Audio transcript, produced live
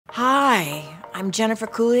I'm Jennifer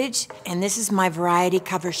Coolidge, and this is my Variety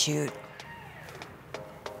cover shoot.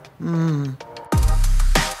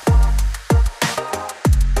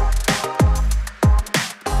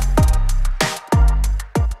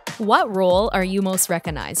 What role are you most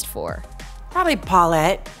recognized for? Probably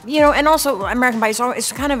Paulette, and also American Pie. So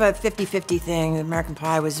it's kind of a 50-50 thing. American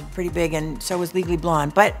Pie was pretty big, and so was Legally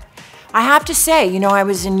Blonde. But I have to say, I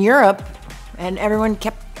was in Europe, and everyone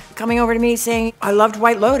kept coming over to me saying I loved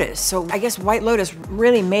White Lotus. So I guess White Lotus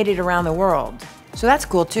really made it around the world. So that's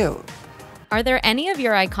cool too. Are there any of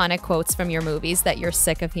your iconic quotes from your movies that you're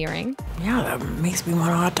sick of hearing? Yeah, that makes me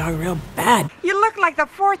want a hot dog real bad. You look like the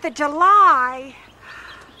 4th of July.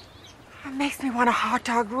 It makes me want a hot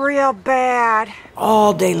dog real bad.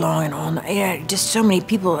 All day long and all night. Yeah, just so many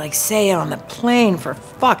people say it on the plane, for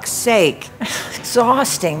fuck's sake.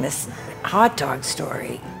 Exhausting, this hot dog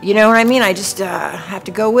story. You know what I mean? I just have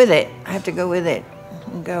to go with it. I have to go with it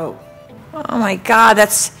and go, oh my God,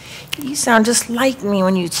 you sound just like me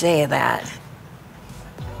when you say that.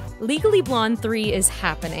 Legally Blonde 3 is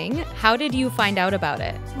happening. How did you find out about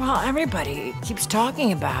it? Well, everybody keeps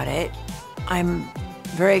talking about it. I'm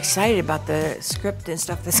very excited about the script and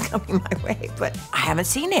stuff that's coming my way, but I haven't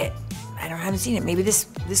seen it. I haven't seen it. Maybe this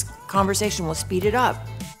conversation will speed it up.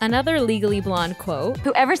 Another Legally Blonde quote.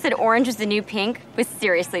 Whoever said orange was the new pink was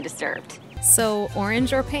seriously disturbed. So,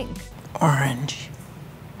 orange or pink? Orange.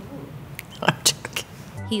 I'm joking.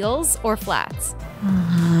 Heels or flats?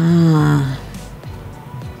 I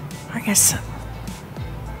guess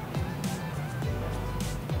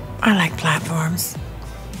I like platforms.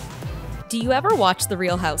 Do you ever watch The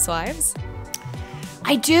Real Housewives?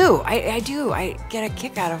 I do. I do. I get a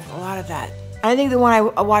kick out of a lot of that. I think the one I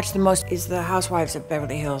watch the most is The Housewives of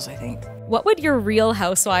Beverly Hills, I think. What would your Real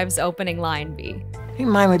Housewives opening line be? I think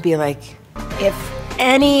mine would be like, if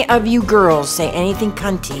any of you girls say anything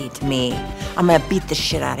cunty to me, I'm gonna beat the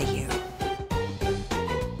shit out of you.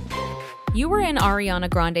 You were in Ariana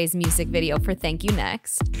Grande's music video for Thank You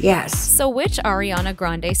Next. Yes. So which Ariana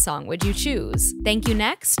Grande song would you choose? Thank You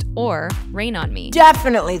Next or Rain on Me?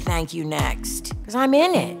 Definitely Thank You Next, because I'm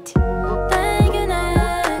in it. Thank You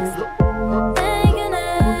Next. Thank You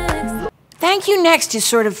Next. Thank You Next is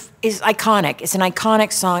iconic. It's an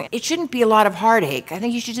iconic song. It shouldn't be a lot of heartache. I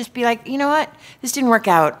think you should just be like, you know what? This didn't work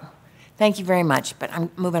out. Thank you very much, but I'm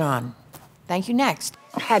moving on. Thank you next.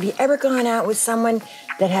 Have you ever gone out with someone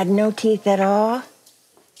that had no teeth at all?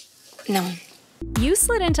 No. You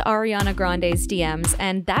slid into Ariana Grande's DMs,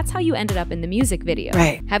 and that's how you ended up in the music video.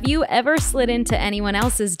 Right. Have you ever slid into anyone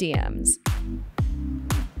else's DMs?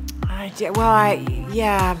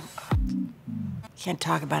 Yeah. Can't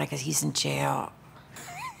talk about it because he's in jail.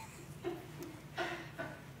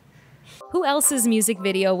 Who else's music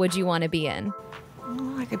video would you want to be in?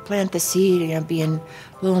 Well, I could plant the seed, be in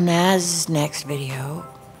Lil Nas's next video.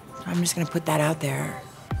 I'm just gonna put that out there.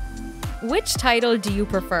 Which title do you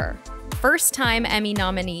prefer? First time Emmy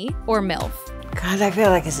nominee or MILF? God, I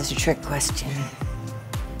feel like this is a trick question.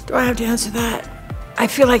 Do I have to answer that? I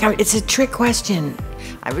feel like it's a trick question.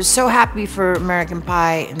 I was so happy for American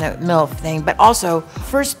Pie and the MILF thing, but also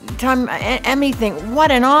first time Emmy thing,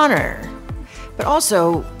 what an honor. But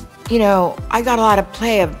also, I got a lot of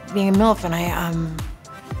play of being a MILF, and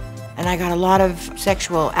I got a lot of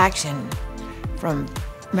sexual action from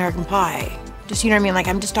American Pie. Just, Like,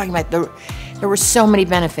 I'm just talking about there were so many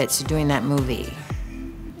benefits to doing that movie.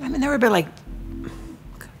 I mean, there were about like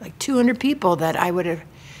 200 people that I would have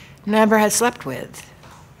never had slept with.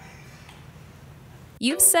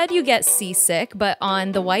 You've said you get seasick, but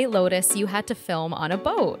on The White Lotus, you had to film on a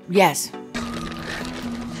boat. Yes.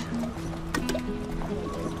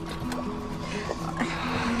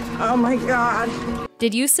 Oh my God.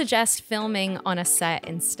 Did you suggest filming on a set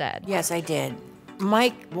instead? Yes, I did.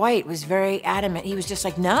 Mike White was very adamant. He was just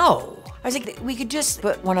like, no. I was like, we could just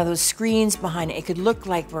put one of those screens behind it. It could look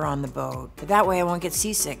like we're on the boat, but that way I won't get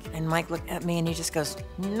seasick. And Mike looked at me and he just goes,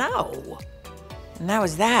 no. And that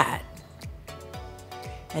was that.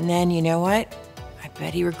 And then, you know what? I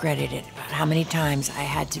bet he regretted it about how many times I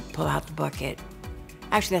had to pull out the bucket.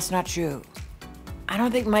 Actually, that's not true. I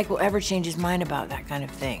don't think Mike will ever change his mind about that kind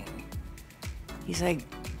of thing. He's like,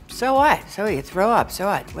 so what? So you throw up, so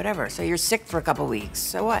what? Whatever. So you're sick for a couple weeks,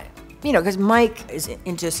 so what? Because Mike is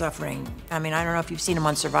into suffering. I mean, I don't know if you've seen him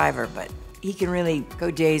on Survivor, but he can really go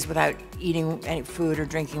days without eating any food or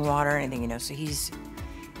drinking water or anything, So he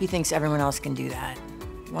thinks everyone else can do that.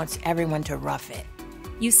 He wants everyone to rough it.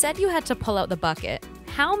 You said you had to pull out the bucket.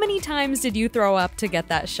 How many times did you throw up to get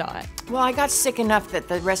that shot? Well, I got sick enough that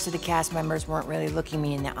the rest of the cast members weren't really looking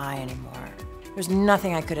me in the eye anymore. There's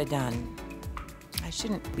nothing I could have done. I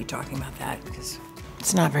shouldn't be talking about that because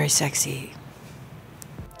it's not very sexy.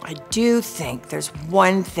 I do think there's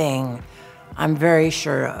one thing I'm very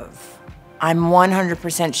sure of. I'm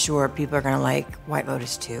 100% sure people are gonna like White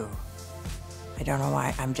Lotus 2. I don't know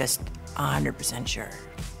why, I'm just 100% sure.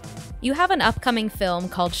 You have an upcoming film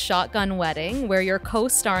called Shotgun Wedding where you're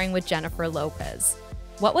co-starring with Jennifer Lopez.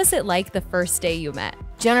 What was it like the first day you met?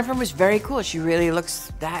 Jennifer was very cool. She really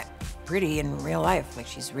looks that pretty in real life. Like,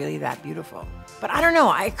 she's really that beautiful. But I don't know,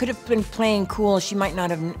 I could have been playing cool. She might not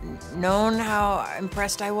have known how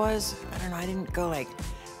impressed I was. I don't know, I didn't go like,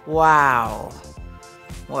 wow,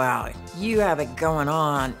 you have it going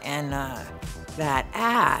on, and that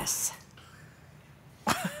ass.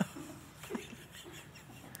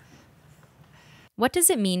 What does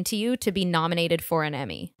it mean to you to be nominated for an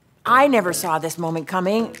Emmy? I never saw this moment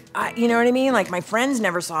coming. You know what I mean? Like, my friends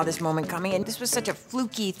never saw this moment coming, and this was such a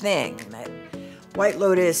fluky thing that White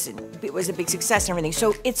Lotus, it was a big success and everything.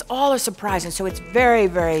 So it's all a surprise, and so it's very,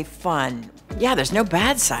 very fun. Yeah, there's no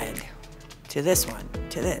bad side to this one,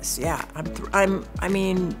 to this. Yeah, I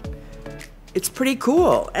mean, it's pretty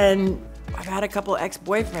cool. And I've had a couple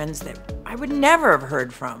ex-boyfriends that I would never have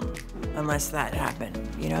heard from unless that happened.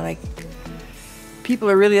 You know, like,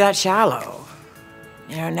 people are really that shallow.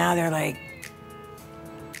 You know, now they're like,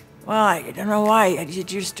 well, I don't know why, you're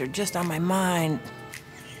just on my mind.